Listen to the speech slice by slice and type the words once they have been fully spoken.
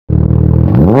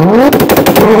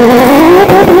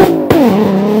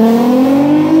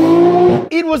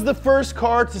first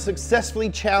car to successfully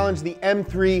challenge the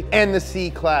M3 and the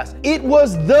C-Class. It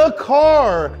was the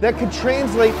car that could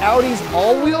translate Audi's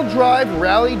all-wheel drive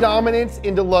rally dominance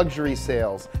into luxury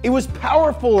sales. It was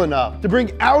powerful enough to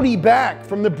bring Audi back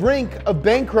from the brink of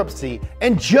bankruptcy,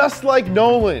 and just like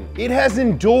Nolan, it has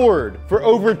endured for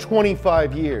over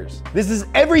 25 years. This is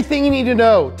everything you need to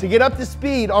know to get up to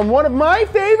speed on one of my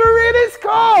favoriteest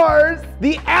cars,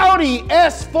 the Audi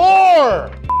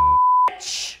S4.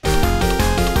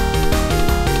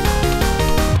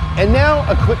 And now,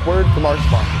 a quick word from our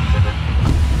sponsor.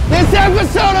 This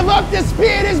episode of Up to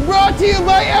Speed is brought to you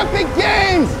by Epic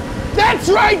Games. That's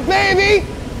right, baby!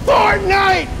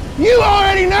 Fortnite! You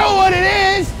already know what it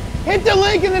is. Hit the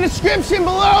link in the description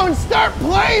below and start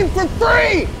playing for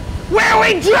free. Where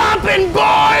we dropping,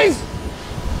 boys?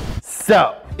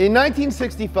 So, in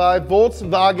 1965,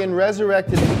 Volkswagen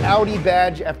resurrected the Audi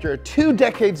badge after a 2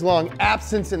 decades-long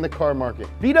absence in the car market.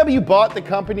 VW bought the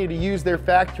company to use their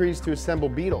factories to assemble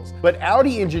Beetles, but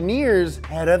Audi engineers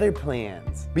had other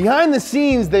plans. Behind the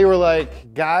scenes, they were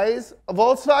like, guys,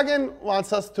 Volkswagen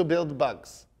wants us to build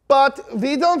bugs. But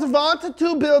we don't want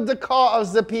to build the car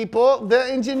of the people, the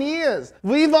engineers.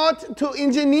 We want to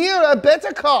engineer a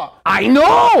better car. I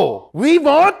know! We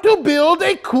want to build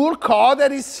a cool car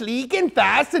that is sleek and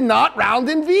fast and not round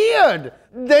and weird.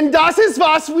 Then das ist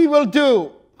was we will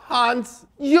do. Hans,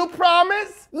 you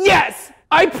promise? Yes,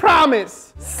 I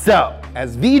promise. So,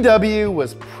 as VW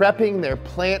was prepping their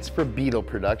plants for Beetle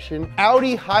production,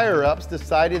 Audi higher-ups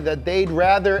decided that they'd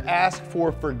rather ask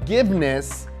for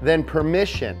forgiveness than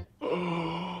permission.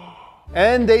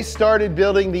 And they started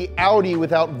building the Audi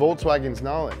without Volkswagen's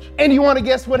knowledge. And you want to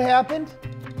guess what happened?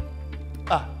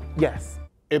 Yes.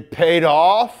 It paid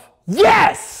off?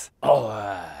 Yes!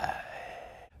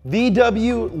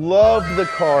 VW loved the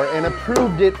car and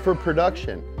approved it for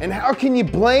production. And how can you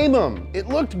blame them? It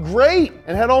looked great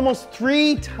and had almost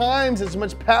 3 times as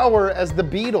much power as the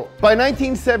Beetle. By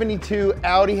 1972,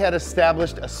 Audi had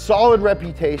established a solid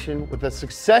reputation with a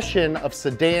succession of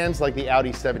sedans like the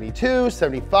Audi 72,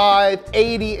 75,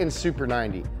 80, and Super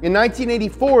 90. In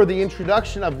 1984, the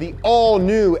introduction of the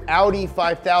all-new Audi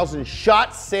 5000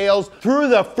 shot sales through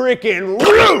the freaking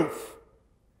roof.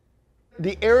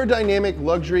 The aerodynamic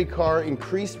luxury car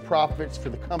increased profits for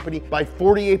the company by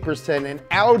 48%, and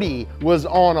Audi was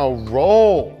on a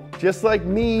roll, just like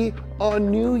me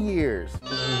on New Year's.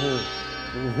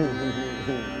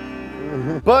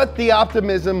 But the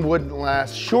optimism wouldn't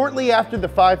last. Shortly after the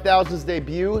 5000's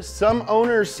debut, some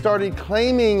owners started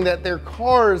claiming that their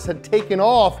cars had taken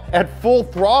off at full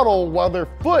throttle while their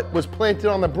foot was planted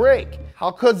on the brake. How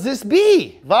could this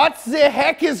be? What the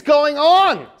heck is going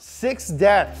on? 6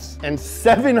 deaths and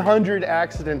 700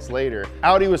 accidents later,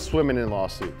 Audi was swimming in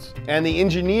lawsuits. And the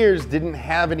engineers didn't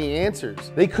have any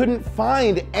answers. They couldn't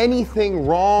find anything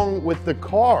wrong with the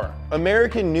car.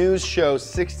 American news show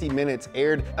 60 Minutes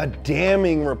aired a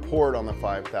damning report on the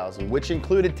 5000, which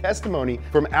included testimony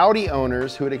from Audi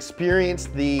owners who had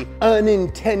experienced the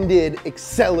unintended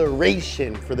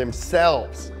acceleration for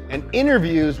themselves, and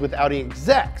interviews with Audi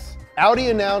execs. Audi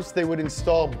announced they would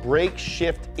install brake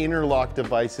shift interlock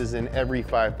devices in every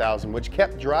 5000, which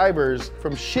kept drivers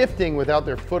from shifting without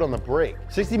their foot on the brake.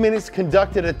 60 Minutes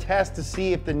conducted a test to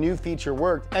see if the new feature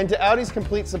worked, and to Audi's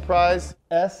complete surprise,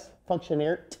 es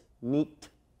funktioniert nicht.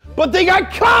 But they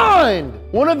got conned!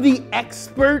 One of the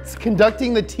experts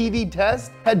conducting the TV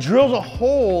test had drilled a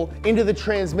hole into the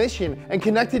transmission and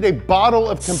connected a bottle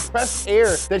of compressed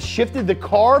air that shifted the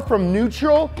car from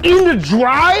neutral into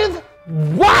drive?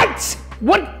 What?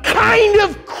 What kind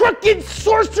of crooked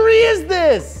sorcery is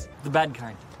this? The bad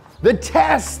kind. The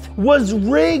test was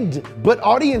rigged, but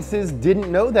audiences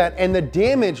didn't know that, and the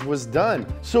damage was done.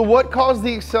 So what caused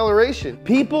the acceleration?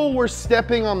 People were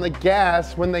stepping on the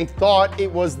gas when they thought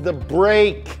it was the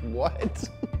brake. What?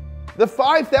 The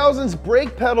 5000's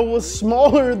brake pedal was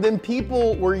smaller than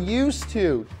people were used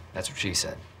to. That's what she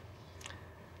said.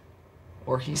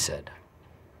 Or he said.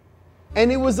 And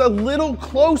it was a little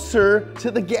closer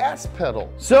to the gas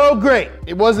pedal. So great,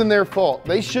 it wasn't their fault.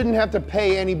 They shouldn't have to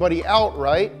pay anybody out,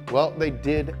 right? Well, they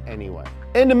did anyway.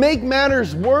 And to make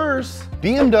matters worse,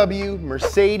 BMW,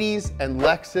 Mercedes, and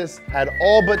Lexus had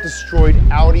all but destroyed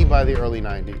Audi by the early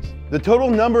 90s. The total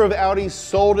number of Audis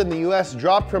sold in the US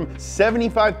dropped from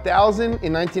 75,000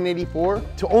 in 1984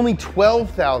 to only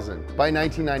 12,000 by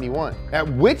 1991. At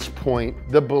which point,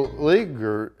 the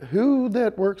beleaguered, who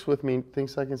that works with me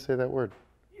thinks I can say that word?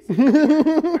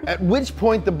 At which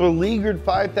point, the beleaguered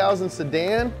 5000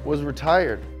 sedan was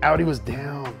retired. Audi was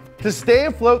down. To stay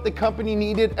afloat, the company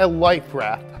needed a life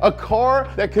raft, a car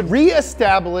that could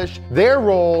re-establish their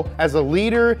role as a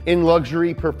leader in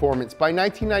luxury performance. By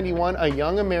 1991, a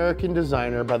young American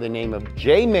designer by the name of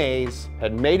Jay Mays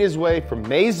had made his way from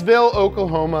Maysville,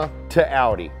 Oklahoma to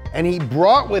Audi. And he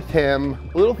brought with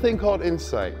him a little thing called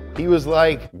insight. He was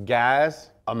like, guys,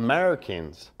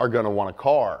 Americans are gonna want a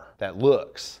car that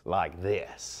looks like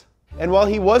this. And while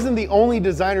he wasn't the only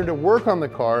designer to work on the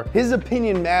car, his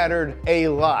opinion mattered a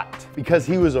lot because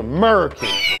he was American.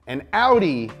 And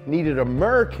Audi needed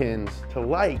Americans to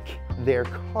like their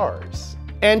cars.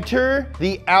 Enter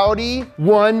the Audi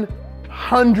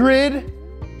 100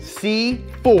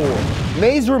 C4.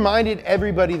 Mays reminded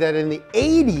everybody that in the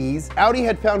 80s, Audi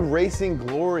had found racing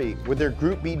glory with their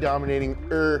Group B dominating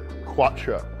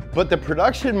Quattro. But the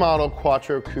production model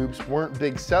Quattro coupes weren't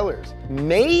big sellers.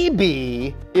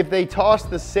 Maybe if they tossed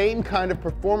the same kind of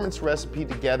performance recipe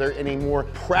together in a more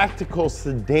practical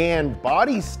sedan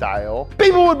body style,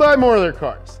 people would buy more of their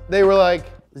cars. They were like,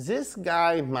 this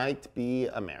guy might be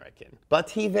American, but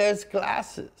he wears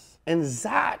glasses. And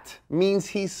that means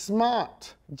he's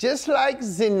smart. Just like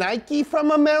the Nike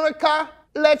from America,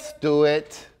 let's do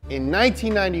it. In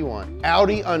 1991,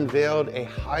 Audi unveiled a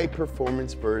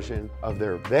high-performance version of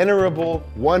their venerable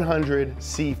 100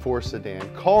 C4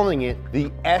 sedan, calling it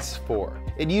the S4.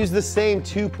 It used the same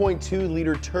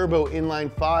 2.2-liter turbo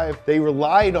inline-5 they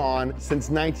relied on since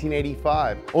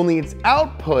 1985, only its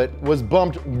output was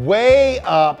bumped way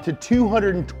up to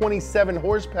 227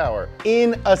 horsepower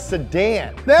in a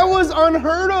sedan. That was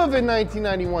unheard of in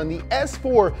 1991. The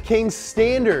S4 came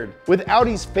standard with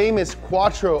Audi's famous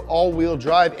Quattro all-wheel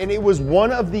drive, and it was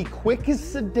one of the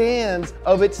quickest sedans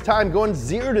of its time, going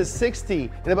 0 to 60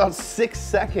 in about 6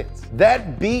 seconds.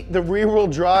 That beat the rear-wheel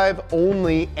drive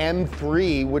only M3,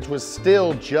 which was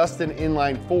still just an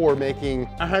inline-4, making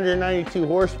 192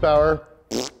 horsepower.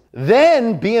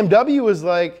 Then BMW was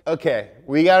like, okay,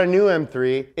 we got a new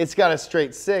M3. It's got a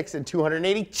straight 6 and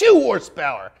 282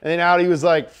 horsepower. And then Audi was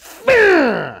like,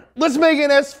 let's make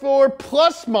an S4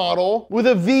 Plus model with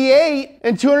a V8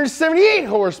 and 278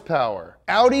 horsepower.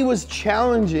 Audi was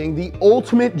challenging the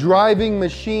ultimate driving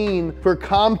machine for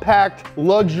compact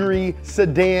luxury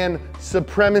sedan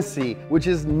supremacy, which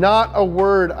is not a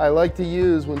word I like to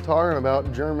use when talking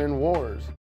about German wars.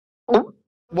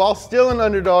 While still an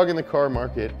underdog in the car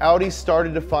market, Audi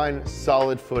started to find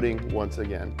solid footing once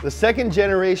again. The second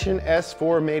generation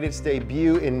S4 made its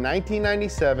debut in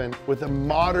 1997 with a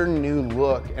modern new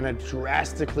look and a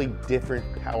drastically different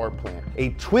power plant.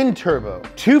 A twin-turbo,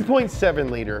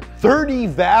 2.7-liter,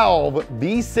 30-valve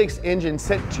V6 engine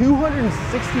sent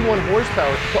 261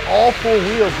 horsepower to all four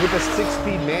wheels with a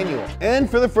 6-speed manual. And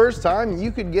for the first time,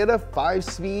 you could get a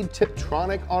 5-speed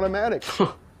Tiptronic automatic.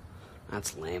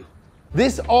 That's lame.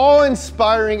 This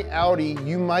awe-inspiring Audi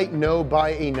you might know by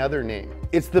another name.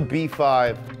 It's the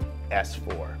B5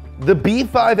 S4. The B5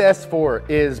 S4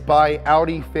 is, by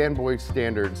Audi fanboy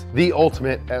standards, the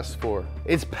ultimate S4.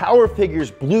 Its power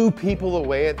figures blew people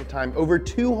away at the time. Over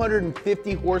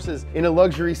 250 horses in a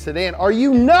luxury sedan. Are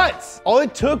you nuts? All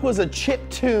it took was a chip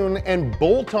tune and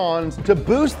bolt-ons to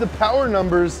boost the power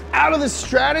numbers out of the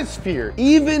stratosphere.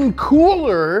 Even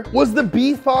cooler was the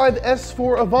B5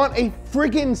 S4 Avant, a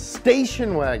friggin'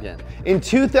 station wagon. In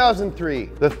 2003,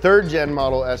 the third-gen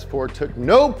model S4 took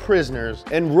no prisoners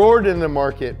and roared in the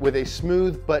market with a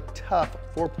smooth but tough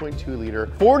 4.2-liter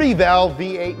 40-valve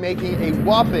V8, making a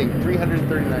whopping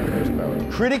 339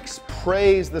 horsepower. Critics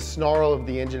praise the snarl of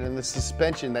the engine and the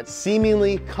suspension that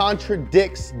seemingly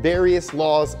contradicts various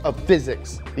laws of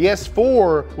physics. The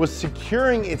S4 was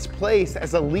securing its place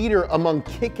as a leader among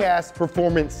kick-ass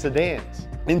performance sedans.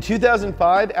 In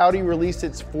 2005, Audi released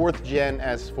its 4th gen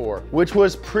S4, which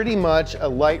was pretty much a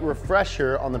light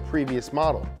refresher on the previous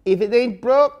model. If it ain't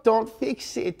broke, don't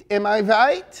fix it, am I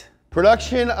right?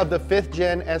 Production of the 5th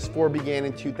gen S4 began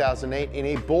in 2008. In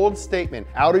a bold statement,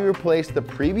 Audi replaced the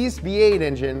previous V8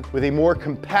 engine with a more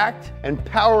compact and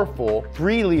powerful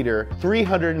 3-liter,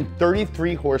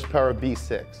 333 horsepower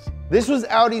V6. This was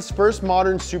Audi's first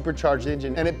modern supercharged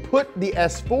engine, and it put the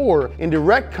S4 in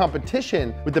direct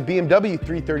competition with the BMW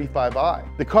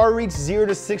 335i. The car reached 0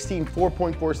 to 60 in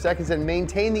 4.4 seconds and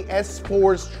maintained the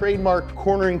S4's trademark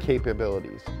cornering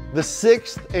capabilities. The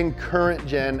 6th and current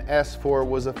gen S4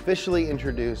 was officially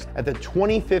introduced at the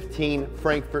 2015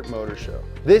 Frankfurt Motor Show.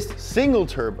 This single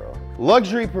turbo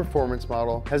luxury performance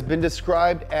model has been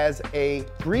described as a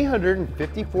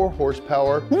 354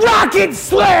 horsepower rocket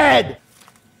sled!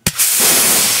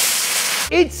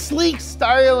 Its sleek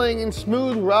styling and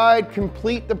smooth ride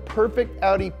complete the perfect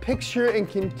Audi picture and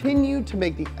continue to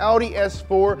make the Audi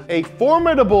S4 a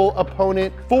formidable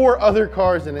opponent for other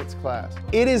cars in its class.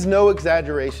 It is no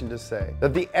exaggeration to say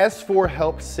that the S4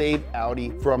 helped save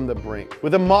Audi from the brink.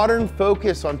 With a modern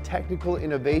focus on technical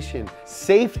innovation,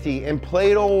 safety, and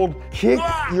plain old kick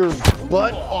your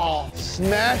butt off,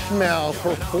 smash mouth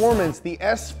performance, the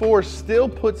S4 still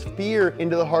puts fear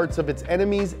into the hearts of its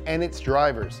enemies and its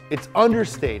drivers. It's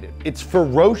understated, it's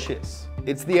ferocious.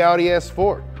 It's the Audi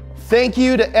S4. Thank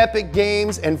you to Epic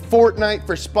Games and Fortnite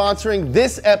for sponsoring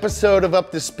this episode of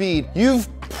Up to Speed. You've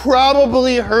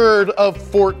probably heard of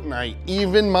Fortnite,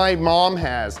 even my mom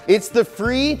has. It's the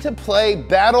free-to-play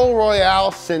battle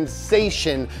royale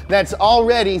sensation that's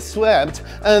already swept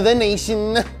the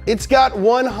nation. It's got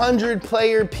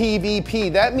 100-player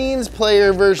PvP. That means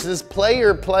player versus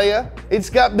player, playa. It's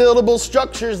got buildable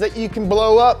structures that you can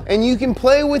blow up, and you can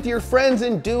play with your friends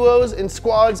in duos and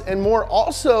squads and more.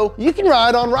 Also, you can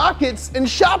ride on rockets and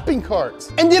shopping carts.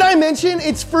 And did I mention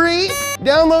it's free?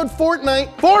 Download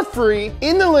Fortnite for free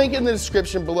in the link in the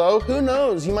description below. Who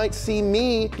knows, you might see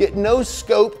me get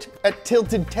no-scoped at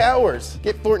Tilted Towers.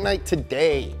 Get Fortnite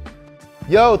today.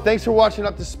 Yo, thanks for watching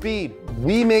Up to Speed.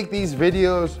 We make these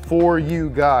videos for you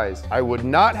guys. I would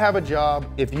not have a job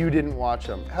if you didn't watch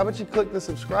them. How about you click the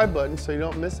subscribe button so you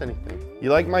don't miss anything?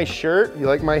 You like my shirt? You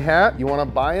like my hat? You wanna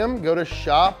buy them? Go to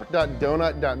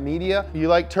shop.donut.media. You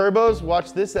like turbos?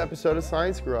 Watch this episode of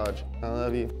Science Garage. I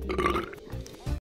love you.